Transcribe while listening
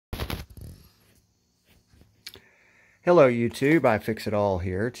Hello YouTube, I Fix It All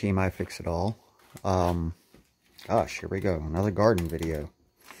here, Team I Fix It All. Gosh, here we go, another garden video.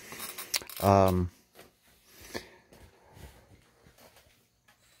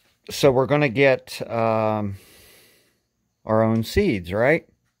 So we're going to get our own seeds, right?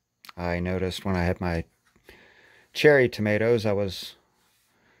 I noticed when I had my cherry tomatoes, I was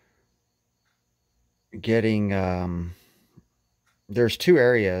getting, there's two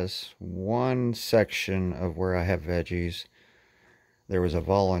areas. One section of where I have veggies, there was a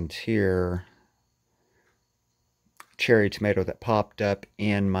volunteer cherry tomato that popped up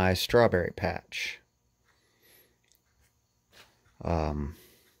in my strawberry patch. How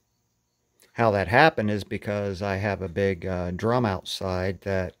that happened is because I have a big drum outside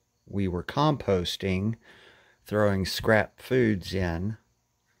that we were composting, throwing scrap foods in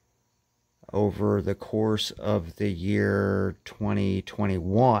over the course of the year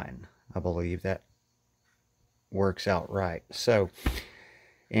 2021. I believe that works out right. So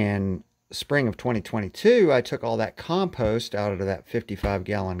in spring of 2022, I took all that compost out of that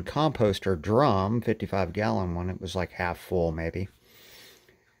 55-gallon composter drum, 55-gallon one. It was like half full maybe.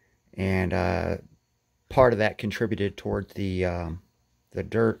 And part of that contributed towards the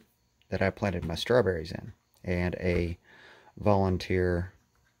dirt that I planted my strawberries in. And a volunteer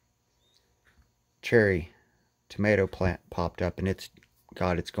cherry tomato plant popped up, and it's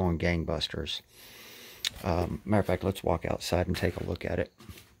going gangbusters. Matter of fact, let's walk outside and take a look at it.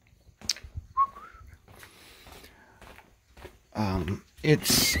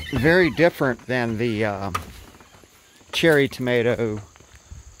 It's very different than the cherry tomato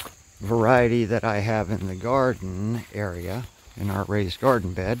variety that I have in the garden area, in our raised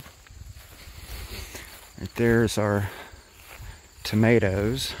garden bed. Right there's our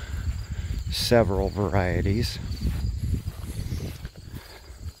tomatoes, several varieties.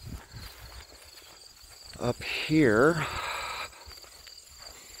 Up here,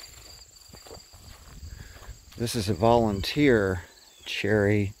 this is a volunteer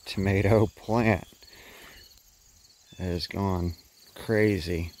cherry tomato plant that has gone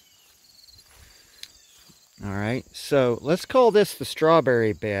crazy. All right, so let's call this the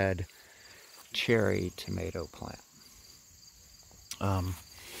strawberry bed cherry tomato plant.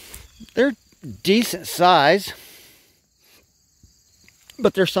 They're decent size,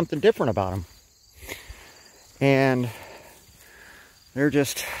 but there's something different about them. And they're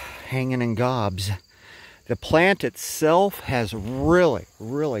just hanging in gobs. The plant itself has really,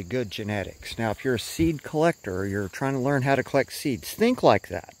 really good genetics. Now, if you're a seed collector or you're trying to learn how to collect seeds, think like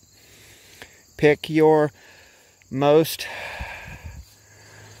that. Pick your most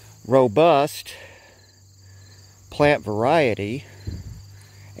robust plant variety,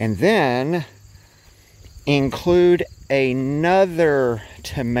 and then include another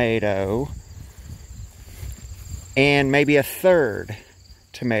tomato and maybe a third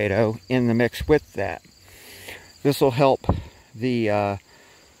tomato in the mix with that. This will help the,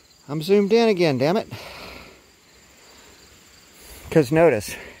 I'm zoomed in again, damn it. Because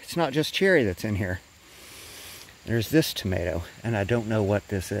notice, it's not just cherry that's in here. There's this tomato, and I don't know what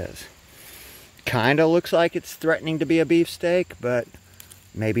this is. Kind of looks like it's threatening to be a beefsteak, but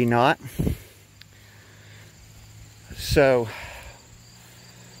maybe not. So,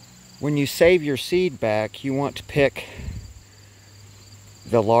 when you save your seed back, you want to pick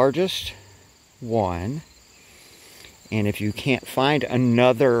the largest one. And if you can't find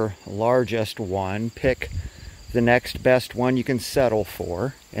another largest one, pick the next best one you can settle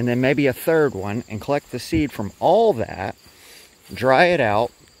for, and then maybe a third one, and collect the seed from all that, dry it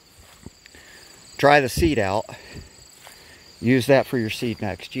out, dry the seed out, use that for your seed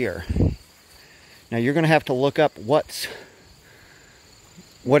next year. Now you're going to have to look up what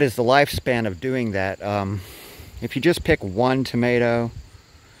is the lifespan of doing that. If you just pick one tomato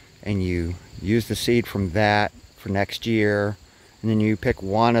and you use the seed from that for next year, and then you pick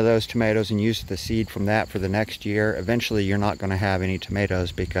one of those tomatoes and use the seed from that for the next year, eventually you're not going to have any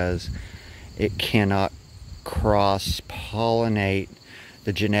tomatoes because it cannot cross-pollinate.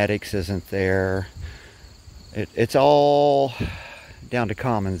 The genetics isn't there. It's all down to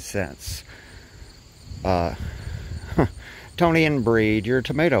common sense. Don't inbreed your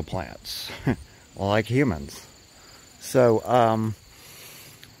tomato plants like humans. So,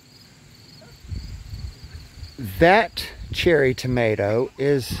 that cherry tomato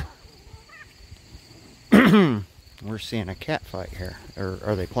is we're seeing a cat fight here. Or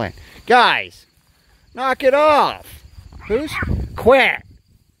are they playing? Guys, knock it off. Who's quit?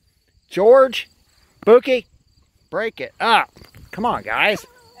 George? Bookie? Break it up. Come on, guys.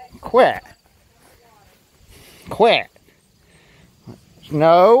 Quit. Quit.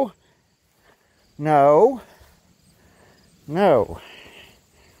 No. No. No.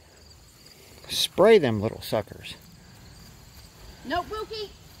 Spray them little suckers. No, Bookie!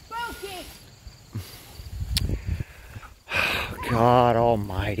 Bookie! God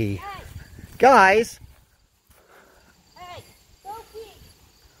almighty. Hey! Guys! Hey! Bookie!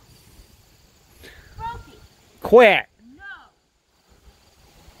 Bookie! Quit! No!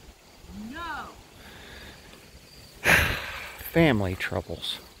 No! Family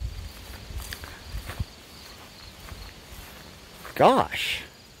troubles. Gosh.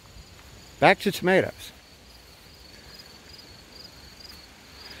 Back to tomatoes.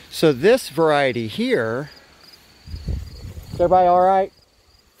 So this variety here, is everybody all right?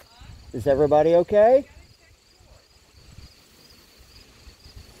 Is everybody okay?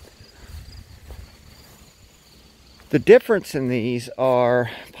 The difference in these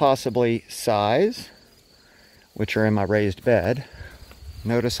are possibly size, which are in my raised bed.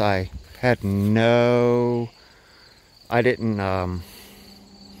 Notice I didn't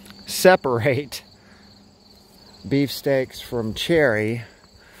separate beefsteaks from cherry.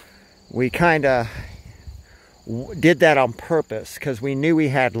 We kind of did that on purpose because we knew we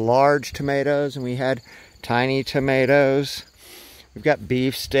had large tomatoes and we had tiny tomatoes. We've got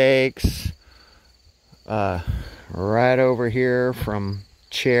beefsteaks right over here from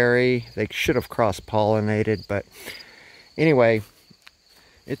cherry. They should have cross-pollinated, but anyway,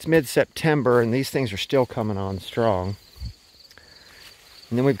 it's mid-September and these things are still coming on strong.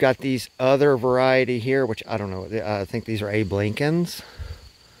 And then we've got these other variety here, which I don't know, I think these are Abe Lincolns,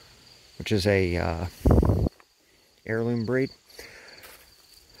 which is a heirloom breed.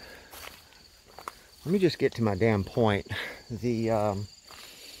 Let me just get to my damn point.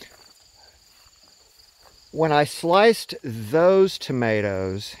 When I sliced those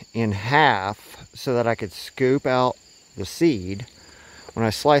tomatoes in half so that I could scoop out the seed, when I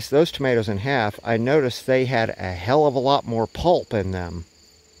sliced those tomatoes in half, I noticed they had a hell of a lot more pulp in them.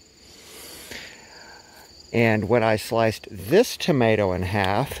 And when I sliced this tomato in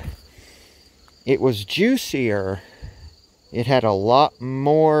half, it was juicier. It had a lot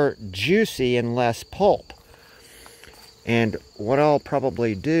more juicy and less pulp. And what I'll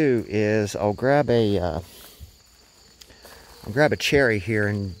probably do is I'll grab a cherry here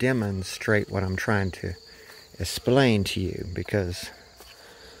and demonstrate what I'm trying to explain to you, because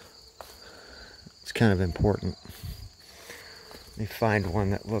it's kind of important. Let me find one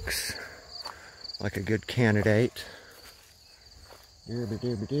that looks like a good candidate.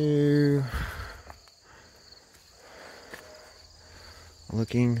 Dooby-dooby-doo.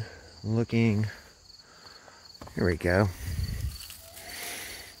 Looking. Here we go.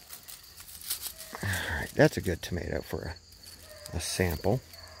 Alright, that's a good tomato for a sample.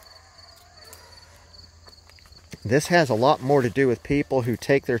 This has a lot more to do with people who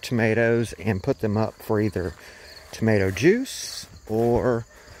take their tomatoes and put them up for either tomato juice or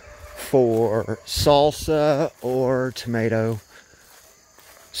for salsa or tomato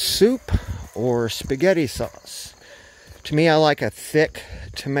soup or spaghetti sauce. To me, I like a thick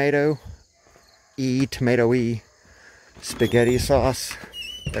tomato-y spaghetti sauce.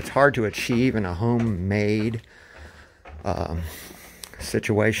 That's hard to achieve in a homemade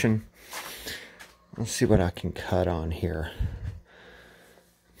situation. Let's see what I can cut on here.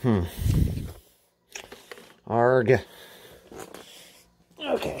 Arg.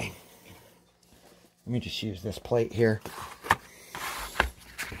 Okay. Let me just use this plate here.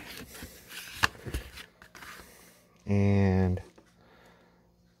 And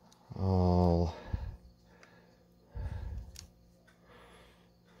I'll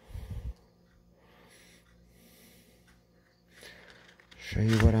show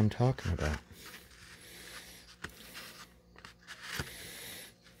you what I'm talking about.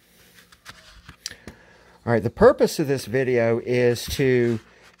 All right, the purpose of this video is to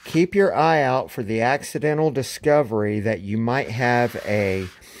keep your eye out for the accidental discovery that you might have a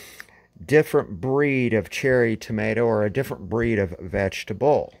different breed of cherry tomato or a different breed of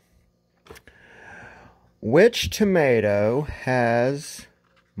vegetable. Which tomato has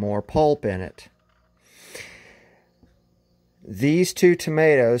more pulp in it? These two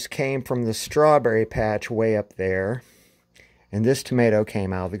tomatoes came from the strawberry patch way up there, and this tomato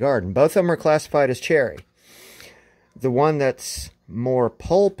came out of the garden. Both of them are classified as cherry. The one that's more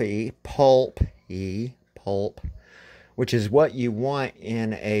pulpy, which is what you want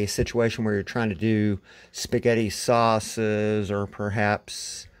in a situation where you're trying to do spaghetti sauces or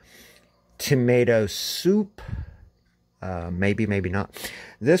perhaps tomato soup. Maybe not.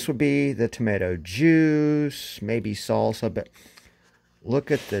 This would be the tomato juice, maybe salsa, but look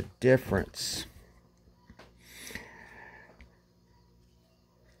at the difference.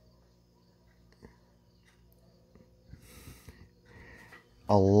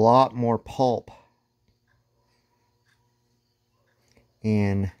 a lot more pulp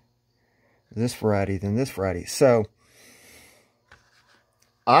in this variety than this variety. So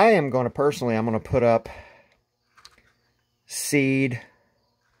I am going to personally, I'm going to put up seed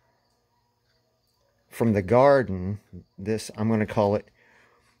from the garden. This, I'm going to call it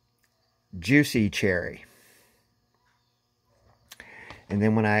juicy cherry. And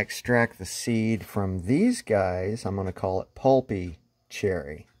then when I extract the seed from these guys, I'm going to call it pulpy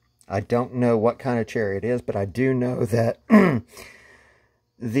cherry. I don't know what kind of cherry it is, but I do know that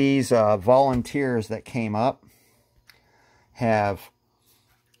these volunteers that came up have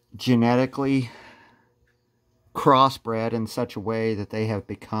genetically crossbred in such a way that they have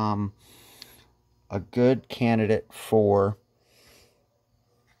become a good candidate for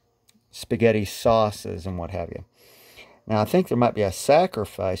spaghetti sauces and what have you. Now, I think there might be a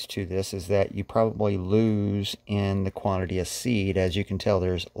sacrifice to this, is that you probably lose in the quantity of seed. As you can tell,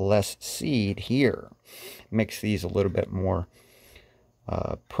 there's less seed here. Makes these a little bit more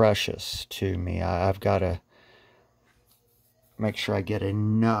precious to me. I've got to make sure I get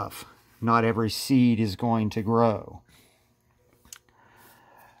enough. Not every seed is going to grow.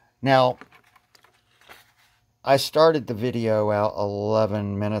 Now, I started the video out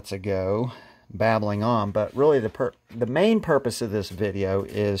 11 minutes ago, babbling on, but really the main purpose of this video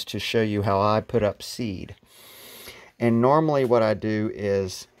is to show you how I put up seed. And normally what I do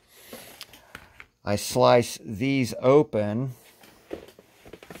is I slice these open.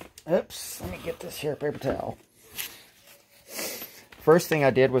 Oops, let me get this here paper towel. First thing I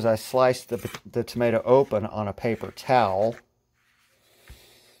did was I sliced the tomato open on a paper towel.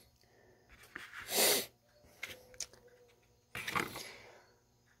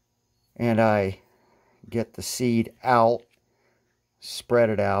 And I get the seed out, spread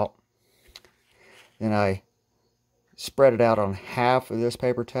it out. Then I spread it out on half of this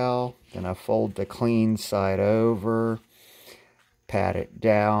paper towel. Then I fold the clean side over, pat it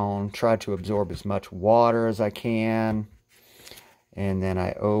down, try to absorb as much water as I can. And then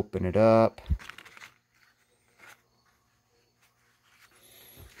I open it up.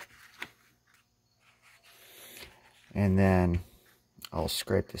 And then I'll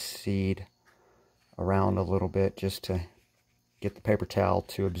scrape the seed around a little bit just to get the paper towel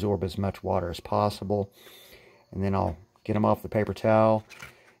to absorb as much water as possible. And then I'll get them off the paper towel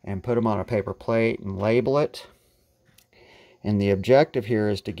and put them on a paper plate and label it. And the objective here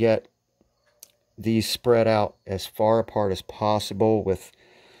is to get these spread out as far apart as possible with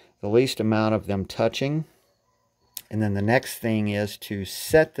the least amount of them touching. And then the next thing is to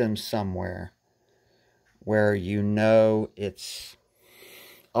set them somewhere where you know it's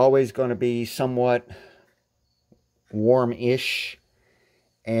always going to be somewhat warm-ish.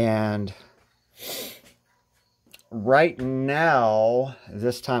 And right now,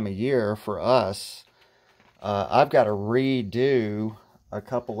 this time of year for us, I've got to redo a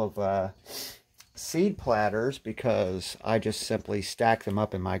couple of seed platters because I just simply stacked them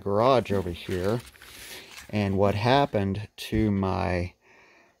up in my garage over here. And what happened to my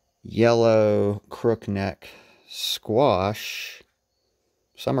yellow crookneck squash,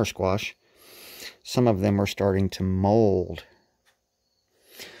 summer squash, some of them are starting to mold.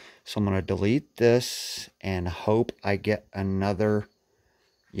 So I'm going to delete this and hope I get another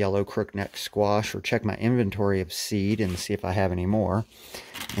yellow crookneck squash, or check my inventory of seed and see if I have any more.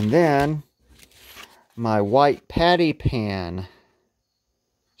 And then my white patty pan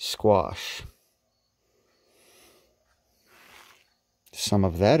squash. Some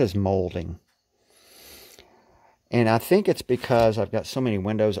of that is molding. And I think it's because I've got so many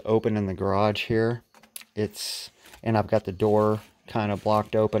windows open in the garage here. And I've got the door kind of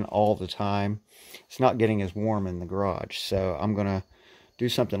blocked open all the time. It's not getting as warm in the garage. So I'm going to do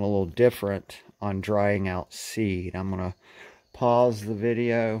something a little different on drying out seed. I'm going to pause the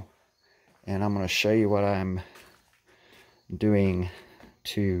video and I'm going to show you what I'm doing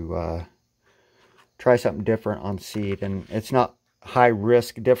to try something different on seed. And it's not high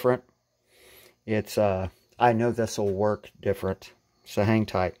risk different. It's I know this will work different. So hang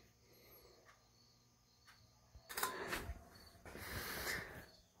tight.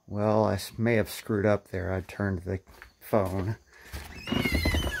 Well, I may have screwed up there. I turned the phone.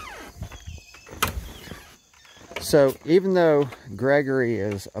 So even though Gregory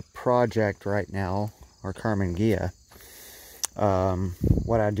is a project right now, or Carmen Gia,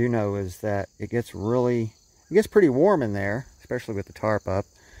 what I do know is that it gets pretty warm in there, especially with the tarp up.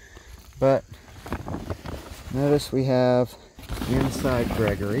 But notice we have inside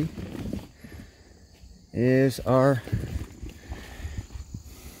Gregory is our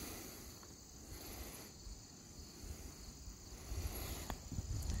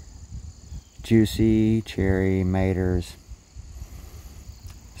juicy cherry maters.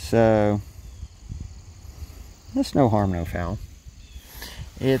 So that's no harm, no foul.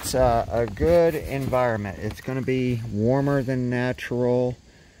 It's a good environment. It's going to be warmer than natural.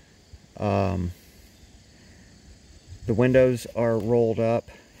 The windows are rolled up,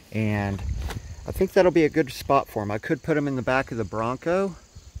 and I think that'll be a good spot for them. I could put them in the back of the Bronco,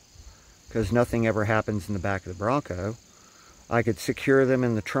 because nothing ever happens in the back of the Bronco. I could secure them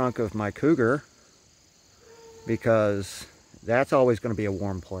in the trunk of my Cougar, because that's always going to be a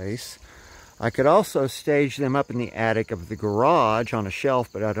warm place. I could also stage them up in the attic of the garage on a shelf,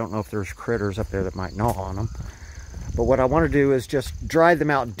 but I don't know if there's critters up there that might gnaw on them. But what I want to do is just dry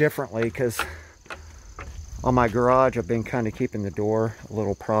them out differently, because on my garage I've been kind of keeping the door a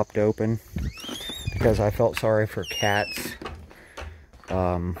little propped open because I felt sorry for cats.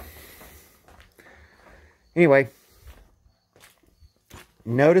 Anyway,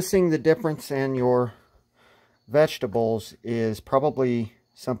 noticing the difference in your vegetables is probably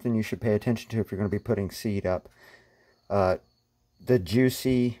something you should pay attention to if you're going to be putting seed up. The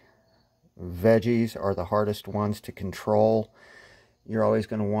juicy veggies are the hardest ones to control. You're always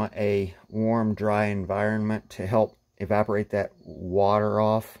going to want a warm, dry environment to help evaporate that water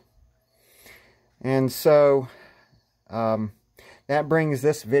off. And so that brings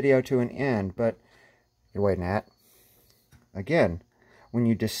this video to an end. But you're waiting at, again, when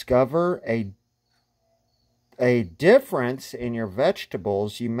you discover a difference in your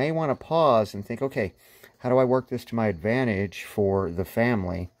vegetables, you may want to pause and think, okay, how do I work this to my advantage for the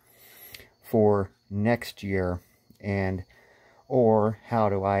family for next year? Or how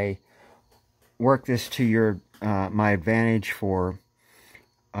do I work this to my advantage for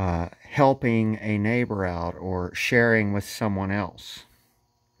helping a neighbor out or sharing with someone else?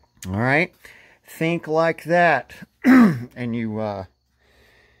 All right, think like that, and you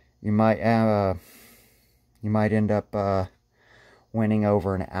might end up winning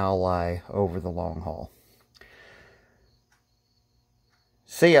over an ally over the long haul.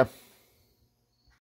 See ya.